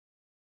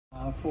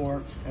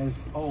For, as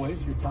always,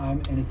 your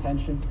time and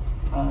attention.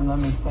 And let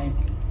me thank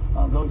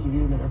those of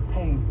you that are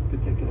paying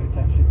particular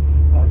attention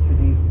to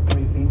these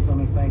briefings. Let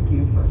me thank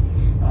you for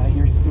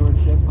your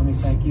stewardship. Let me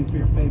thank you for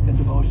your faith and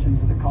devotion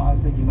to the cause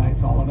that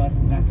unites all of us,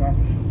 and that's our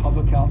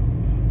public health.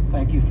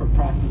 Thank you for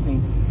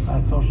practicing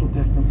social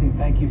distancing.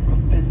 Thank you for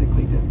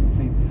physically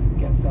distancing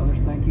against others.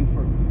 Thank you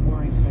for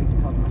wearing face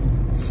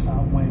coverings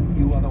when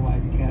you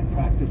otherwise can't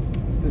practice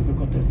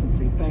physical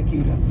distancing. Thank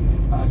you to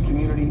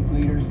community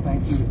leaders.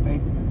 Thank you to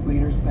faith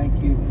leaders.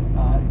 Thank you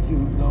to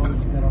those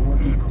that are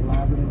working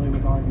collaboratively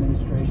with our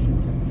administration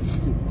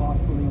to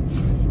thoughtfully and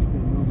judiciously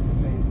move into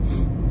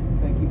phase 2.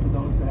 Thank you to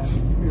those that have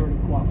the spirit of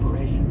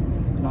cooperation,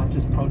 not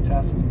just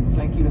protest.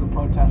 Thank you to the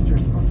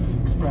protesters for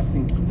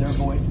expressing their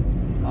voice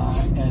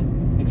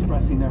and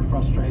expressing their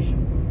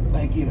frustration.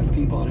 Thank you to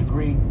people that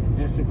agree,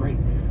 disagree,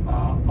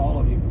 all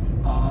of you,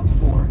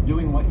 for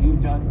doing what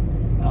you've done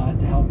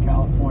to help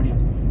California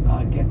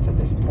get to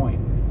this point.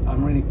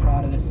 I'm really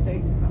proud of this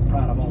state. I'm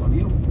proud of all of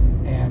you,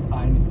 and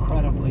I'm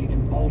incredibly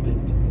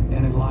emboldened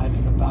and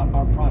enlivened about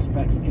our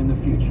prospects in the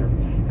future,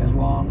 as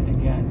long,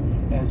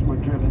 again, as we're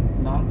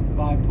driven not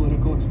by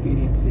political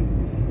expediency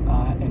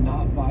and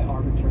not by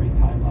arbitrary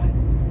timelines,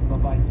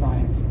 but by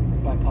science,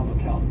 by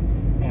public health,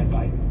 and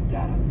by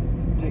data.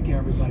 Take care,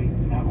 everybody,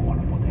 and have a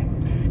wonderful day.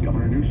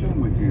 Governor Newsom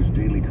with his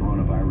daily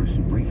coronavirus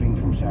briefing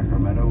from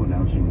Sacramento,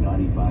 announcing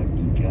 95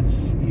 new deaths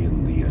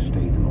in the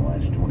state in the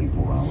last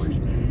 24 hours.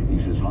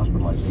 He says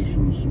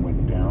hospitalizations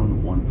went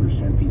down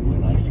 1%, people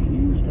in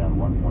ICUs down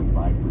 1.5%.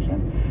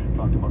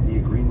 Talked about the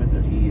agreement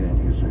that he and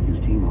his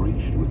team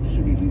reached with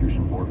city leaders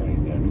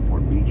supporting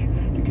Newport Beach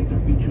to get their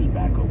beaches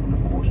back open,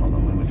 of course, on a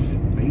limited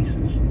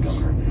basis. The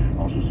governor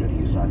also said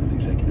he signed an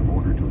executive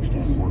order to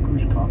extend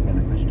workers' comp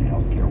benefits to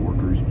healthcare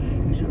workers.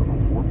 He said over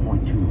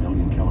 4.2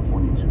 million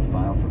Californians have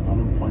filed for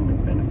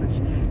unemployment benefits.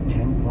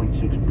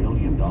 $10.6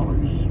 billion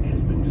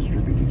has been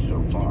distributed so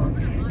far.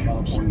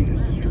 California has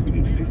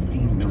distributed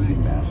 15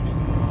 million masks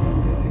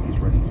and is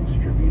ready to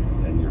distribute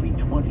nearly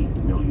 20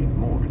 million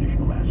more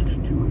additional masks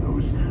to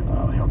those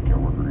healthcare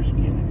workers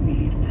in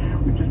need.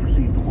 We've just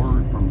received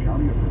word from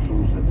county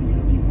officials that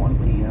the 1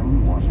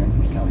 p.m. Los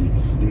Angeles County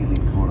daily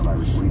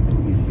coronavirus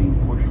briefing is being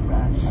pushed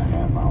back a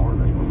half hour.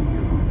 That's when we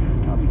hear from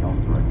County Health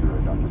Director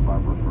Dr.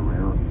 Barbara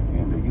Ferrer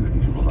and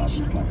usually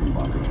Supervisor Catherine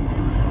Barker.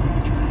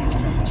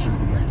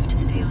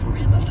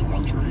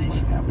 When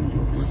it happens,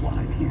 you'll hear it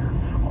live here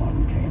on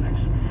KNX.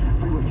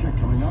 Freeway check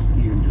coming up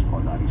in just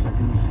about 90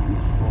 seconds.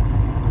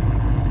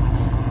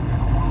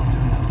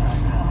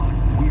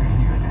 We're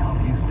here to help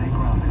you stay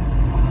grounded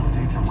with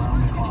updates around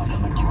the clock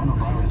on the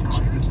coronavirus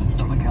crisis in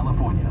Southern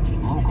California.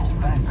 Local,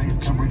 fact-based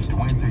coverage to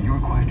answer your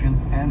questions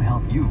and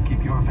help you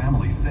keep your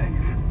family safe.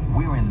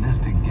 We're in this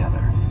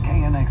together.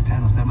 KNX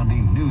 1070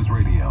 News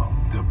Radio.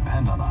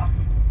 Depend on us.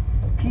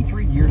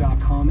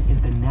 P3Gear.com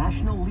is the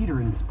national leader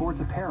in sports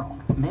apparel,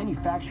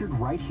 manufactured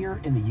right here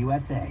in the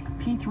USA.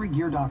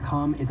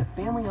 P3Gear.com is a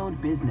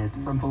family-owned business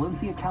from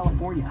Valencia,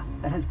 California,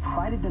 that has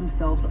prided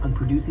themselves on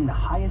producing the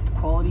highest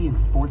quality in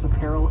sports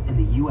apparel in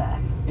the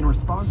U.S. In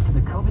response to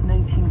the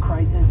COVID-19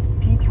 crisis,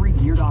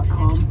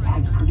 P3Gear.com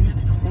has produced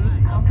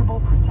safe,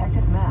 comfortable,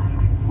 protective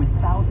masks with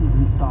thousands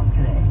in stock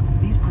today.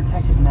 These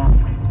protective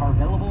masks are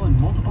available in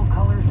multiple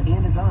colors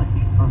and designs,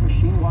 are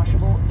machine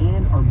washable,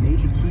 and are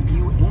made to keep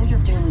you and your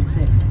family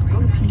safe. Go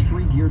to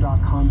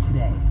P3Gear.com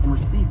today and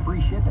receive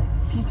free shipping.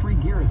 P3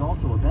 Gear is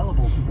also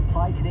available to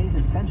supply today's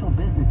essential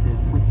businesses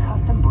with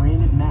custom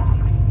branded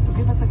masks. So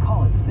give us a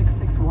call at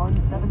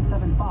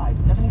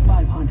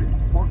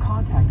 661-775-7500 or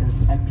contact us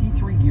at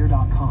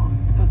P3Gear.com.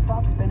 So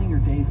stop spending your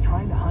days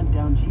trying to hunt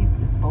down cheap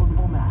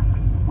disposable masks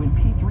when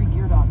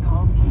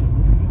P3Gear.com can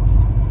deliver you a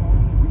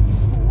high-quality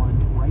reusable one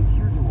right to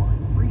your door.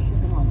 Free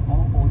shipping on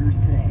all orders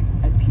today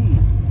at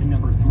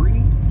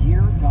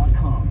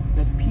P3Gear.com.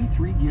 That's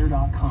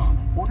P3Gear.com.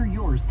 Order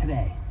yours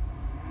today.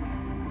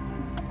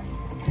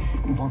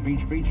 Newport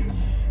Beach beaches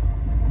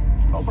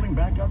opening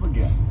back up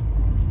again.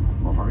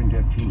 More of our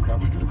in-depth team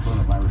coverage of the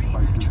coronavirus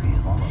crisis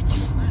and follow-up.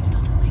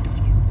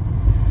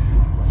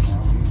 Right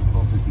now, it's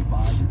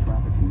 12:55. Your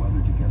traffic and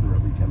weather together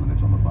every 10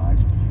 minutes on the 5s.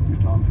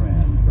 Here's Tom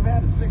Tran. We've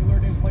had a SIG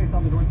alert in place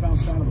on the northbound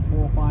side of the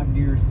 405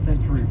 near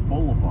Century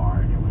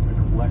Boulevard. It was a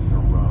collector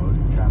road.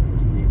 Traffic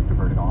was being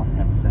diverted off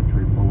at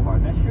Century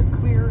Boulevard. That should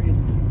clear in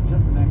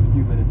just the next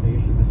few minutes. They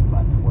issued this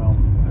about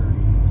 12:30.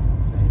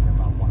 Saying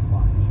about 1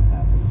 o'clock you should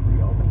have this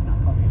reopened. Not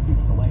causing a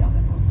huge delay on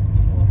that north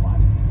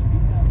 405.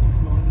 You have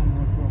slowing on the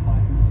north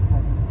 405 through this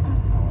part.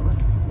 However,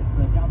 it's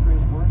the South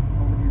Grand Worth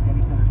over near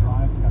Getty Center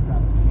Drive. We've got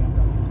traffic jammed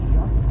up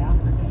just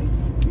after Getty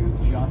to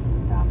just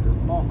after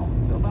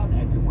Mulholland. So about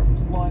exit worth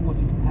slowing once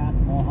you get past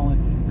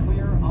Mulholland.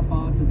 Clear up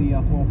onto the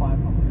 405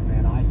 up through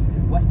Van Nuys.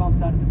 Westbound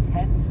side of the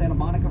 10 Santa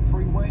Monica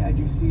Freeway. I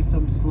do see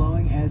some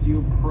slowing as you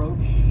approach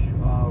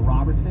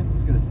Robertson.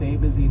 It's going to stay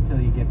busy until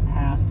you get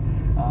past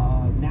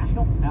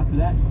National. After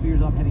that,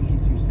 clears up heading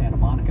into Santa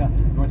Monica.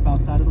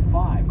 Northbound side of the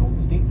 5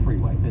 Golden State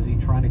Freeway. Busy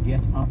trying to get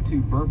get up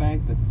to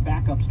Burbank. The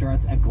backup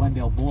starts at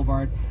Glendale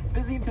Boulevard.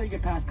 Busy until you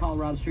get past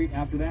Colorado Street.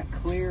 After that,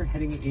 clear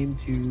heading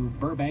into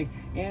Burbank.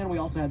 And we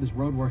also had this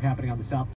road work happening on the south